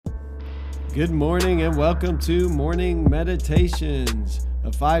Good morning and welcome to Morning Meditations,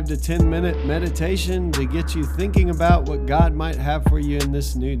 a 5 to 10 minute meditation to get you thinking about what God might have for you in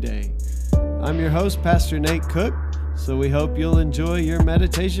this new day. I'm your host, Pastor Nate Cook, so we hope you'll enjoy your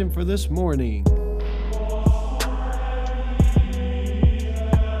meditation for this morning.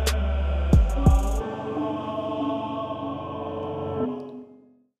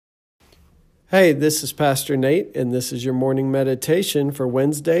 Hey, this is Pastor Nate, and this is your morning meditation for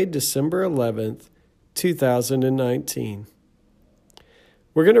Wednesday, December 11th, 2019.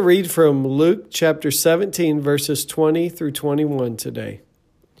 We're going to read from Luke chapter 17, verses 20 through 21 today.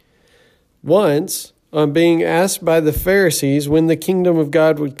 Once, on being asked by the Pharisees when the kingdom of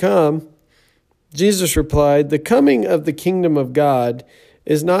God would come, Jesus replied, "The coming of the kingdom of God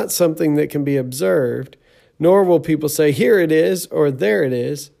is not something that can be observed, nor will people say, 'Here it is,' or 'There it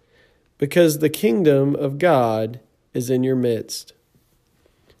is,' because the kingdom of God is in your midst."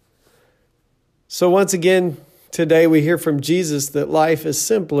 So once again, today we hear from Jesus that life is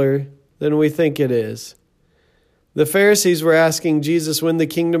simpler than we think it is. The Pharisees were asking Jesus when the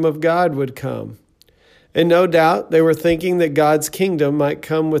kingdom of God would come. And no doubt they were thinking that God's kingdom might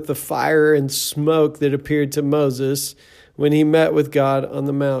come with the fire and smoke that appeared to Moses when he met with God on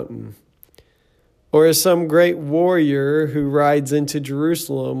the mountain, or as some great warrior who rides into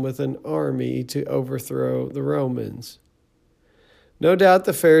Jerusalem with an army to overthrow the Romans. No doubt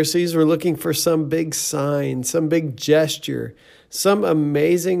the Pharisees were looking for some big sign, some big gesture, some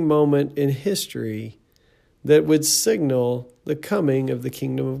amazing moment in history that would signal the coming of the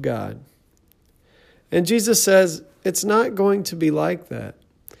kingdom of God. And Jesus says it's not going to be like that.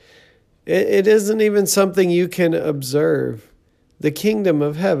 It isn't even something you can observe. The kingdom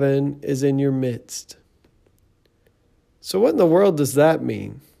of heaven is in your midst. So what in the world does that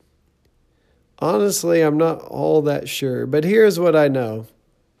mean? Honestly, I'm not all that sure, but here's what I know.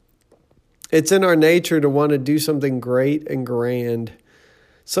 It's in our nature to want to do something great and grand,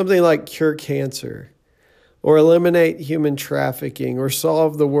 something like cure cancer, or eliminate human trafficking, or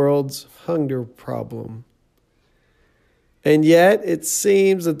solve the world's hunger problem. And yet, it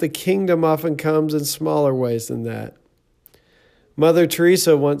seems that the kingdom often comes in smaller ways than that. Mother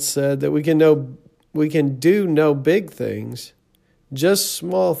Teresa once said that we can do no big things, just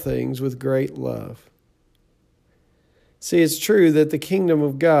small things with great love. See, it's true that the kingdom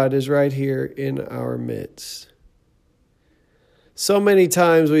of God is right here in our midst. So many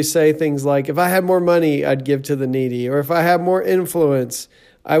times we say things like, if I had more money, I'd give to the needy, or if I had more influence,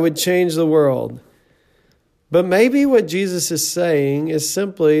 I would change the world. But maybe what Jesus is saying is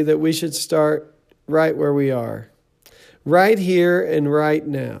simply that we should start right where we are. Right here and right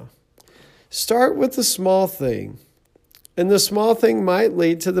now. Start with the small thing, and the small thing might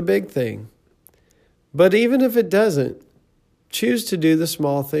lead to the big thing. But even if it doesn't, choose to do the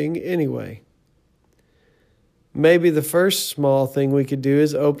small thing anyway. Maybe the first small thing we could do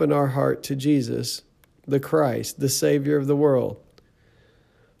is open our heart to Jesus, the Christ, the Savior of the world.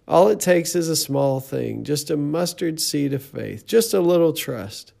 All it takes is a small thing, just a mustard seed of faith, just a little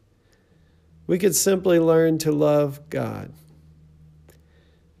trust. We could simply learn to love God.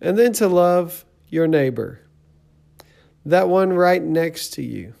 And then to love your neighbor, that one right next to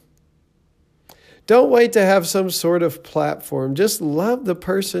you. Don't wait to have some sort of platform. Just love the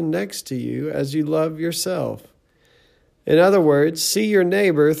person next to you as you love yourself. In other words, see your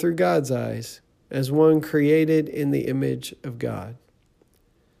neighbor through God's eyes, as one created in the image of God.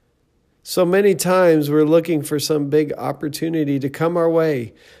 So many times we're looking for some big opportunity to come our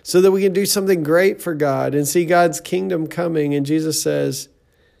way so that we can do something great for God and see God's kingdom coming. And Jesus says,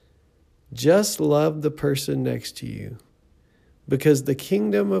 just love the person next to you because the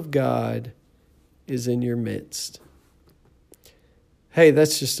kingdom of God is in your midst. Hey,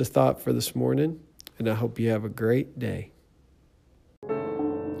 that's just a thought for this morning, and I hope you have a great day.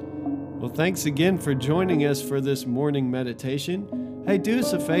 Well, thanks again for joining us for this morning meditation. Hey, do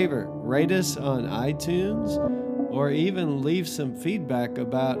us a favor, rate us on iTunes or even leave some feedback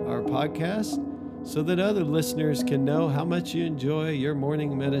about our podcast so that other listeners can know how much you enjoy your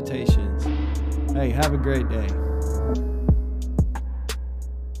morning meditations. Hey, have a great day.